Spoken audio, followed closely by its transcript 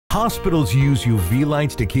Hospitals use UV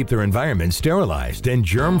lights to keep their environment sterilized and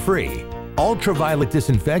germ-free. Ultraviolet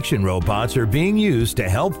disinfection robots are being used to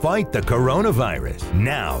help fight the coronavirus.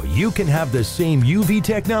 Now you can have the same UV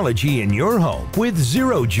technology in your home with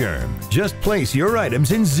Zero Germ. Just place your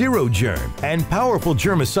items in Zero Germ, and powerful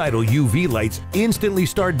germicidal UV lights instantly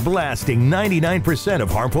start blasting 99%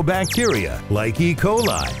 of harmful bacteria like E.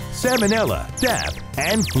 coli, Salmonella, Staph,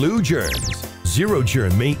 and flu germs. Zero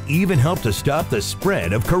Germ may even help to stop the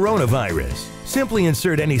spread of coronavirus. Simply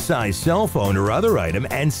insert any size cell phone or other item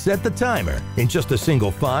and set the timer. In just a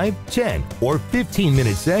single 5, 10, or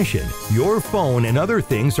 15-minute session, your phone and other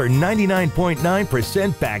things are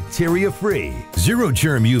 99.9% bacteria-free. Zero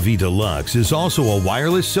Germ UV Deluxe is also a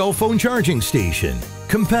wireless cell phone charging station,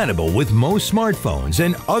 compatible with most smartphones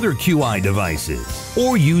and other QI devices.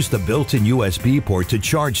 Or use the built-in USB port to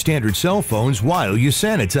charge standard cell phones while you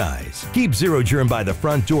sanitize. Keep Zero Germ by the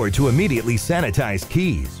front door to immediately sanitize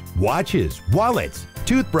keys, watches, wallets,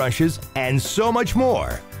 toothbrushes, and so much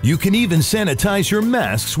more. You can even sanitize your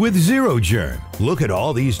masks with Zero Germ. Look at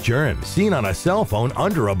all these germs seen on a cell phone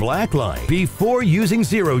under a black line before using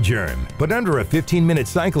Zero Germ. But under a 15-minute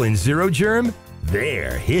cycle in Zero Germ,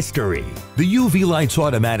 they're history. The UV lights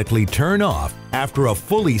automatically turn off after a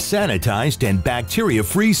fully sanitized and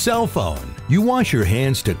bacteria-free cell phone. You wash your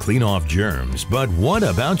hands to clean off germs, but what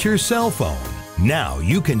about your cell phone? Now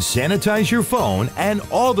you can sanitize your phone and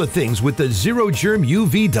all the things with the Zero Germ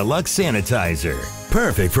UV Deluxe Sanitizer.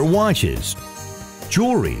 Perfect for watches,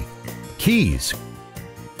 jewelry, keys,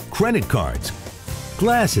 credit cards,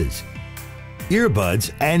 glasses,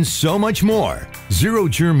 earbuds, and so much more. Zero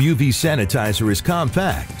Germ UV Sanitizer is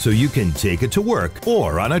compact, so you can take it to work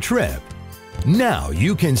or on a trip. Now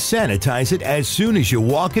you can sanitize it as soon as you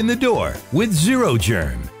walk in the door with Zero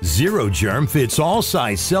Germ. Zero Germ fits all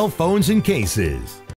size cell phones and cases.